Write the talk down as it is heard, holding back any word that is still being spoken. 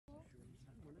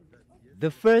The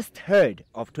first herd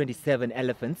of 27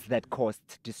 elephants that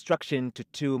caused destruction to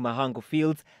 2 mahango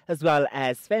fields as well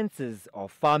as fences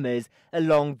of farmers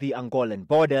along the Angolan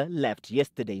border left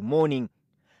yesterday morning.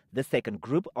 The second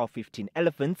group of 15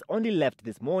 elephants only left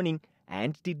this morning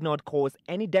and did not cause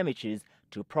any damages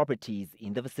to properties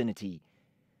in the vicinity.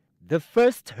 The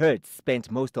first herd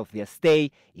spent most of their stay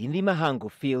in the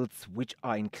mahango fields, which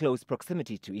are in close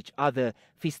proximity to each other,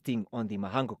 feasting on the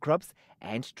mahango crops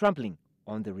and trampling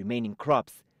on the remaining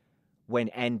crops. When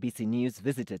NBC News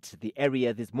visited the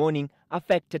area this morning,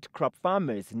 affected crop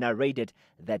farmers narrated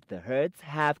that the herds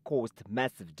have caused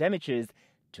massive damages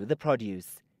to the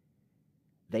produce.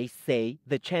 They say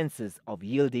the chances of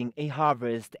yielding a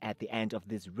harvest at the end of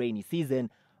this rainy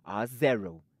season are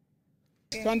zero.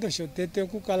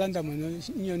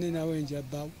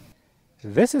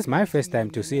 This is my first time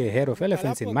to see a herd of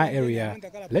elephants in my area,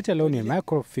 let alone in my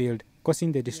crop field,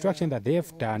 causing the destruction that they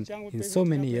have done in so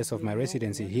many years of my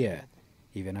residency here.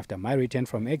 Even after my return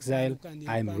from exile,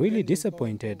 I am really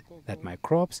disappointed that my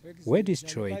crops were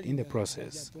destroyed in the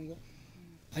process.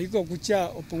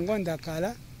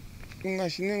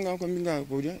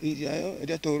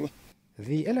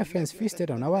 The elephants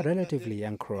feasted on our relatively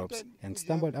young crops and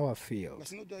stumbled our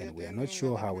fields, and we are not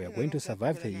sure how we are going to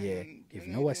survive the year if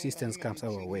no assistance comes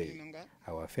our way.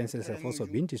 Our fences have also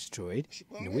been destroyed,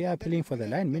 and we are appealing for the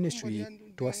Line Ministry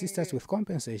to assist us with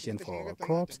compensation for our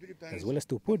crops, as well as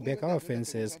to put back our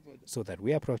fences so that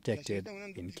we are protected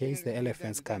in case the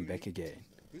elephants come back again.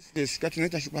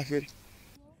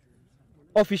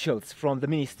 Officials from the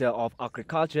Minister of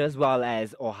Agriculture as well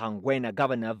as Ohangwena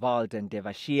Governor Valden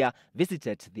Devashia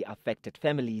visited the affected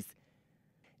families.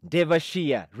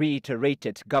 Devashia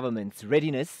reiterated government's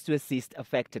readiness to assist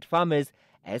affected farmers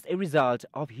as a result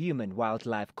of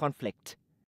human-wildlife conflict.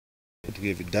 What we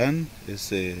have done is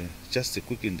just a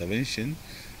quick intervention.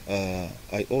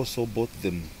 I also bought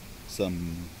them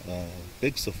some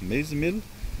bags of maize meal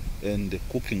and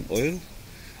cooking oil.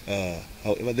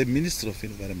 However, the Minister of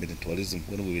Environment and Tourism,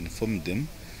 when we informed them,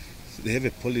 they have a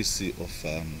policy of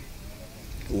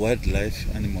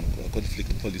wildlife animal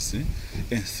conflict policy,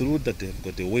 and through that they have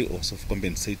got a way also of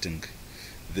compensating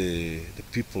the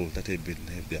people that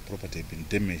have their property been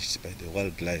damaged by the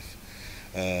wildlife,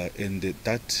 and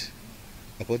that,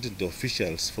 according to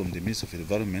officials from the Ministry of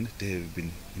Environment, they have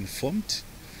been informed,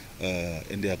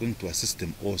 and they are going to assist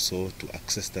them also to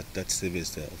access that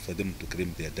service for them to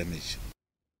claim their damage.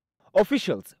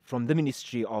 Officials from the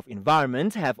Ministry of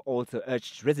Environment have also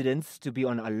urged residents to be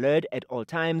on alert at all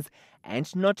times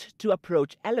and not to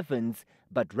approach elephants,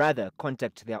 but rather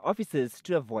contact their officers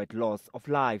to avoid loss of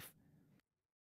life.